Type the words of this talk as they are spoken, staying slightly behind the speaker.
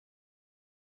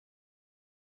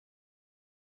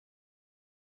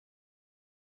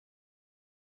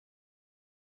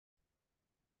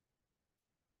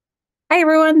Hi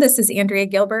everyone, this is Andrea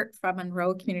Gilbert from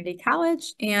Monroe Community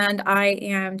College, and I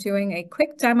am doing a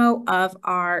quick demo of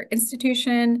our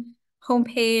institution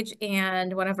homepage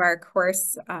and one of our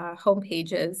course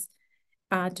homepages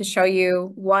to show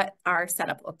you what our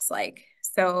setup looks like.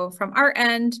 So from our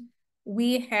end,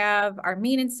 we have our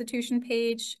main institution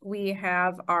page, we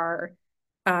have our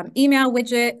email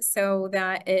widget so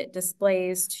that it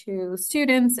displays to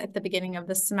students at the beginning of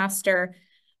the semester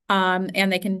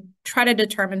and they can try to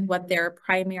determine what their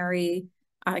primary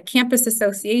campus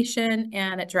association,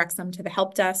 and it directs them to the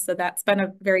help desk. So that's been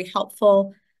a very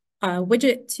helpful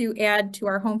widget to add to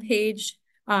our homepage.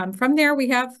 From there, we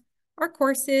have our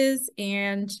courses,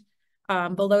 and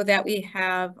below that we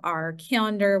have our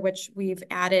calendar, which we've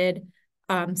added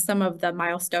some of the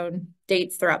milestone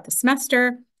dates throughout the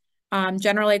semester.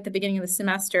 Generally at the beginning of the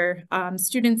semester,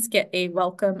 students get a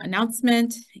welcome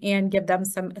announcement and give them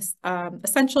some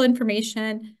essential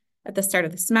information at the start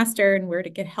of the semester and where to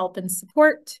get help and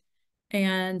support.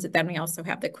 And then we also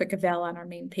have the quick eval on our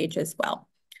main page as well.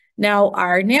 Now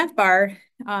our nav bar,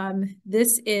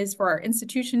 this is for our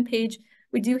institution page.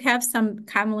 We do have some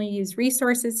commonly used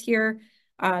resources here.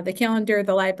 The calendar,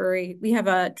 the library. We have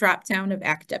a drop down of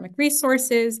academic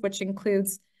resources, which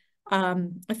includes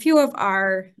a few of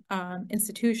our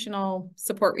institutional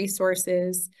support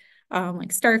resources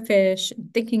like Starfish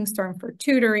and Thinking Storm for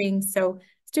tutoring. So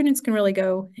students can really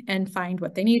go and find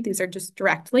what they need. These are just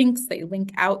direct links. They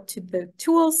link out to the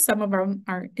tools. Some of them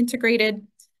are integrated.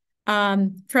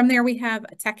 From there, we have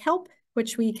a tech help,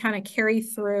 which we kind of carry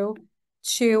through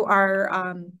to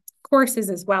our courses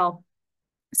as well.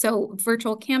 So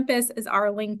Virtual Campus is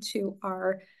our link to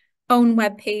our own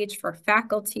webpage for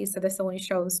faculty. So this only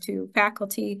shows to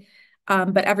faculty,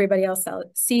 but everybody else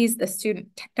sees the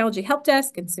Student Technology Help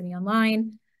Desk and SUNY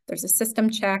Online. There's a system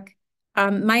check.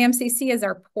 My MCC is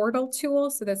our portal tool.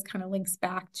 So this kind of links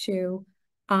back to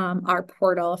our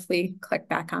portal if we click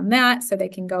back on that, so they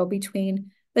can go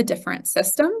between the different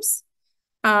systems.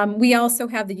 We also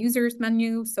have the users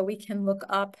menu, so we can look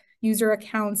up user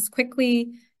accounts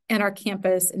quickly and our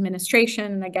campus administration.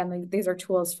 And again, these are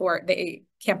tools for the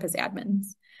campus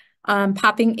admins.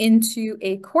 Popping into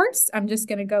a course, I'm just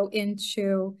going to go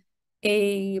into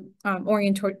a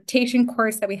orientation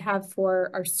course that we have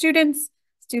for our students.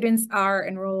 Students are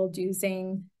enrolled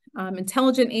using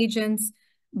intelligent agents,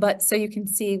 but so you can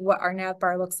see what our nav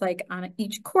bar looks like on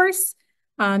each course.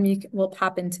 We'll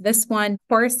pop into this one.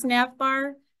 Course nav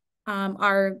bar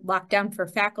are locked down for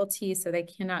faculty, so they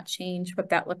cannot change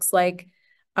what that looks like.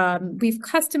 We've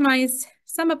customized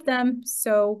some of them,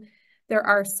 so there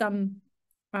are some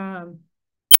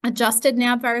adjusted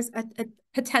nav bars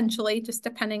potentially, just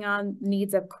depending on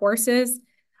needs of courses,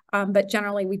 but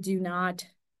generally we do not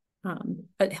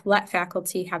let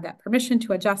faculty have that permission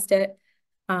to adjust it.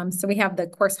 So we have the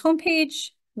course homepage,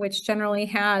 which generally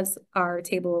has our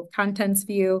table of contents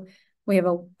view. We have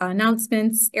an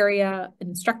announcements area,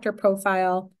 instructor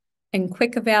profile, and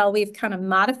quick eval. We've kind of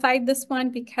modified this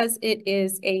one because it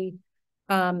is a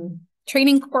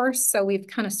training course. So we've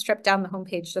kind of stripped down the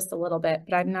homepage just a little bit,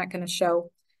 but I'm not going to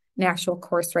show an actual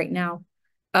course right now.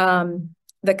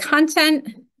 The content,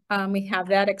 we have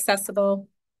that accessible.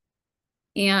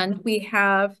 And we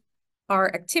have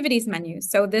our activities menu.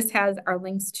 So this has our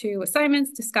links to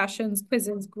assignments, discussions,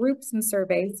 quizzes, groups, and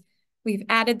surveys. We've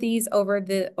added these over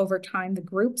time, the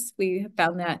groups. We have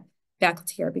found that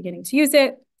faculty are beginning to use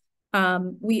it.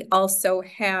 We also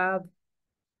have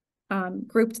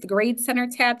grouped the Grade Center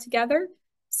tab together.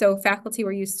 So faculty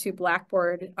were used to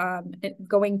Blackboard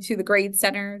going to the Grade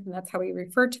Center, and that's how we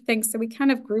refer to things. So we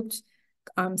kind of grouped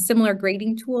similar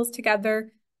grading tools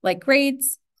together, like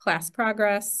grades, class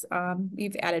progress.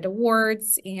 We've added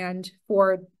awards, and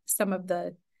for some of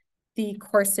the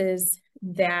courses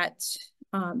that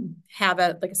have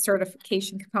a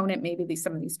certification component, maybe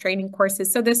some of these training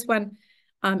courses. So this one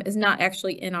is not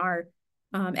actually in our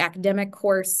academic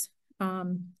course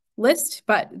list,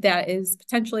 but that is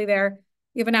potentially there.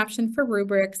 We have an option for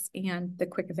rubrics and the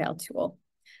quick eval tool.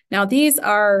 Now these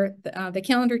are the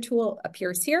calendar tool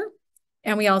appears here.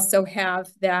 And we also have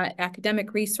that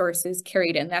academic resources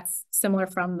carried in. That's similar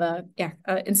from the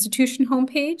institution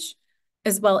homepage,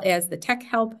 as well as the tech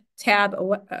help tab,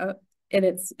 and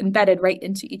it's embedded right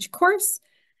into each course.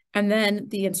 And then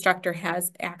the instructor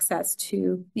has access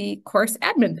to the course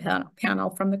admin panel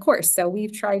from the course. So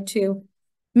we've tried to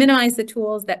minimize the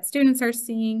tools that students are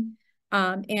seeing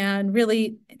and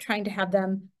really trying to have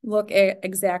them look at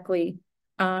exactly,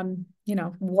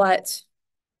 what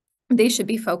they should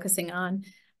be focusing on.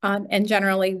 And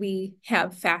generally, we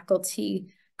have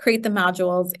faculty create the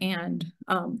modules and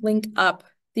link up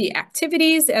the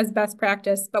activities as best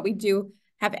practice, but we do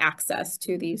have access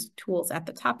to these tools at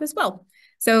the top as well.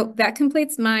 So that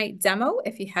completes my demo.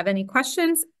 If you have any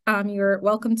questions, you're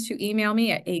welcome to email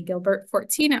me at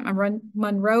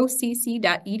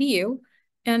agilbert14@monroecc.edu.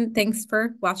 And thanks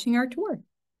for watching our tour.